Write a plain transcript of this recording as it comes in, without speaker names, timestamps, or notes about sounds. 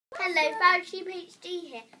Hello, Fauci PhD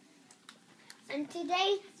here. And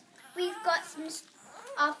today we've got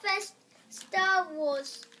our first Star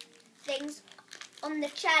Wars things on the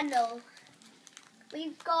channel.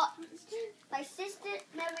 We've got my sister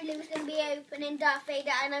Mary Lou's going to be opening Darth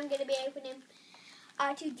Vader, and I'm going to be opening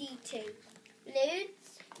R2-D2.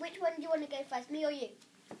 Ludes, which one do you want to go first, me or you?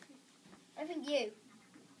 I think you.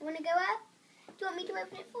 You want to go up? Do you want me to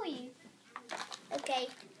open it for you? Okay,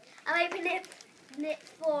 I'm opening it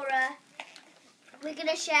for we're going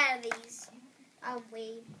to share these, aren't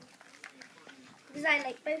we? Because I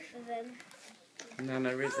like both of them.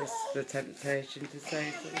 Nana resists the temptation to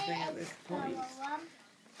say something at this point.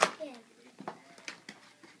 Yeah.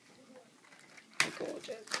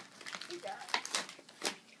 Gorgeous.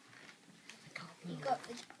 You got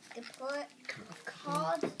the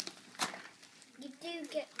card. You do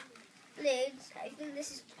get lids. I think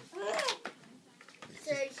this is.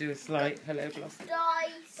 So Do a slight hello blossom.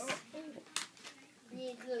 dice.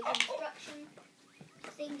 Need the instruction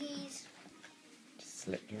thingies.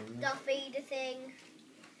 Slip them. Darth Vader thing.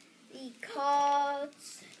 The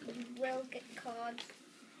cards. You will get cards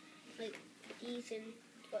like these and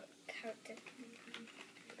what character.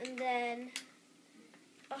 And then,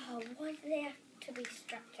 oh, why do they have to be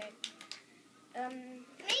strapped in?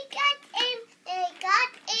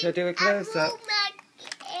 Shall I do a close up?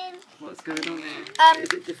 What's going on here?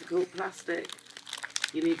 Is it difficult plastic?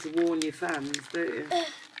 You need to warn your fans, don't you?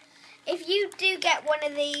 If you do get one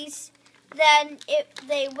of these, then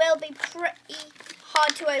they will be pretty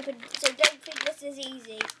hard to open. So don't think this is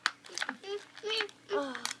easy.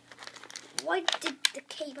 Oh, why did the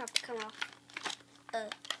cape have to come off?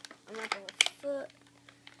 Another foot.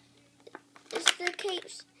 Is the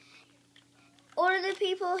capes? All of the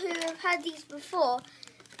people who have had these before,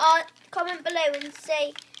 comment below and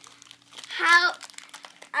say how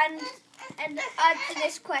and answer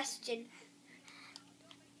this question.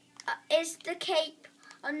 Is the cape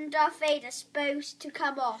on Darth Vader supposed to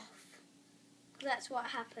come off? That's what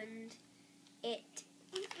happened. It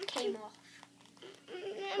came off.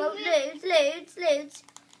 Well, Ludes.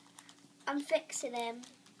 I'm fixing him.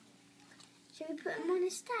 Should we put him on a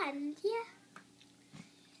stand? Yeah.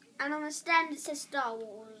 And on the stand it says Star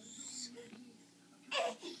Wars.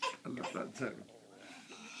 I love that too.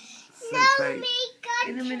 No, fake. me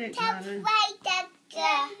In a minute, Nana. There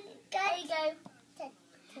you go.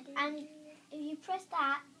 And if you press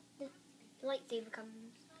that, the lightsaber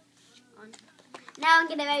comes on. Now I'm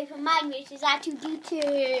going to open mine, which is R2-D2.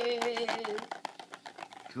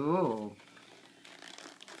 Cool.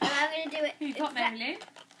 And I'm going to do it. Who you got, Mary Lou?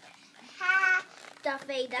 Darth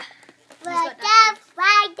Vader.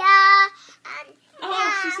 Oh,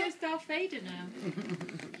 she says Darth Vader now.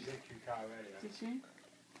 Did she?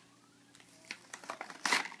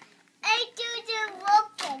 I do the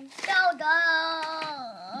rope and shoulder.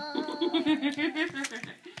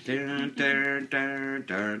 Dun, dun, dun,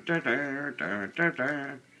 dun, dun, dun, dun, dun,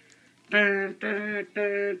 dun. Dun, dun,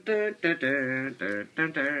 dun, dun, dun, dun, dun,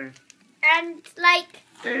 dun. And like,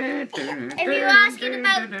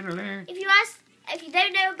 if you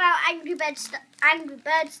don't know about Angry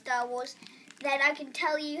Birds Star Wars, then I can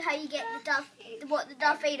tell you how you get what the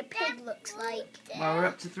Darth Vader pig looks like. Well, we're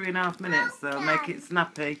up to 3.5 minutes, so make it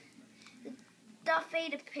snappy. The Darth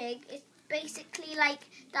Vader pig is basically like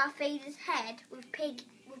Darth Vader's head with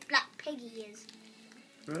black piggy ears.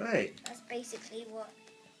 Right. That's basically what.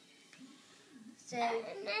 So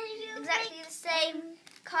exactly the same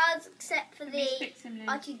cards except for the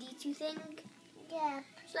R2-D2 thing. Yeah.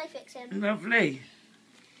 Shall I fix him? Lovely.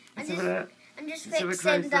 I'm Let's have a look. just Let's have a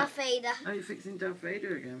fixing close Darth up. Vader. Oh, you're fixing Darth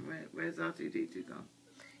Vader again. Where's R2-D2 gone?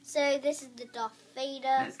 So this is the Darth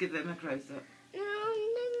Vader. Let's give them a close-up.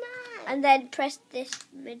 And then press this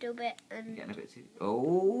middle bit and. Getting a bit too...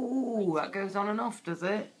 Oh, that goes on and off, does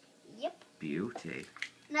it? Yep. Beauty.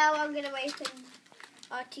 Now I'm going to open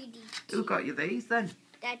R2-D2. Who got you these then?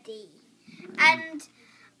 Daddy. And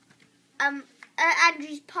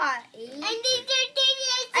Andrew's party.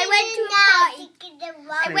 I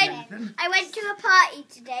went to a party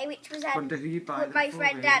today, which was at Wonder who you buying with my it for,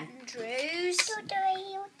 friend really? Andrew's,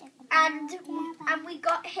 and we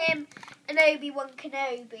got him an Obi-Wan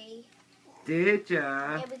Kenobi. Did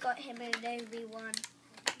ya? Yeah, we got him an Obi-Wan.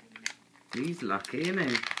 He's lucky, isn't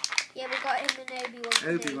he? Yeah, we got him an Obi-Wan Kenobi.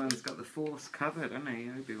 Obi-Wan's got the Force covered, hasn't he?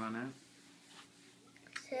 Obi-Wan has.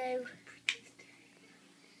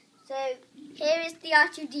 So here is the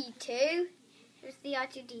R2-D2. Here's the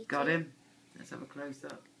R2-D2. Got him. Let's have a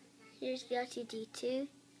close-up. Here's the R2-D2.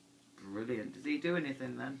 Brilliant. Does he do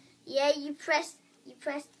anything then? Yeah, you press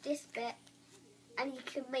this bit, and you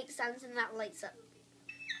can make sounds and that lights up.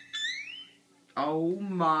 Oh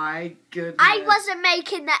my goodness. I wasn't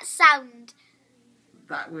making that sound.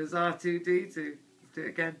 That was R2D2. Let's do it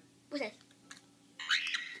again. What's it?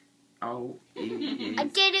 Oh, I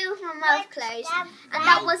did it with my mouth closed, and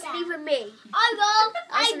that wasn't even me. That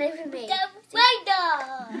wasn't even me.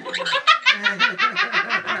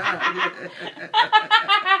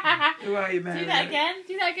 Who are you, Mary? Do that again.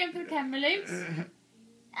 Do that again for the camera, Luke.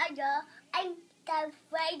 I'm the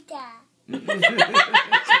waiter.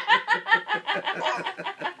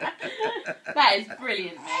 That is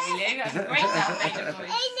brilliant, Mary Lou. That's a great Darth Vader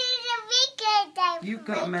voice. You've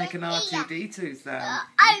got American R2D2 sound.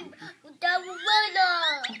 I'm the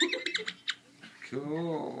winner.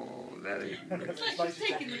 Cool. There you go. It's like she's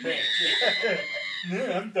taking the mic.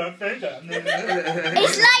 I'm Darth Vader.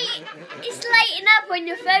 It's lighting up on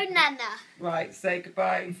your phone, Nana. Right, say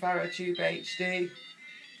goodbye in FarrowTube HD.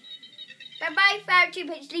 Bye bye, FarrowTube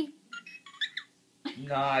HD.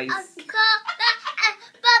 Nice. Uncle.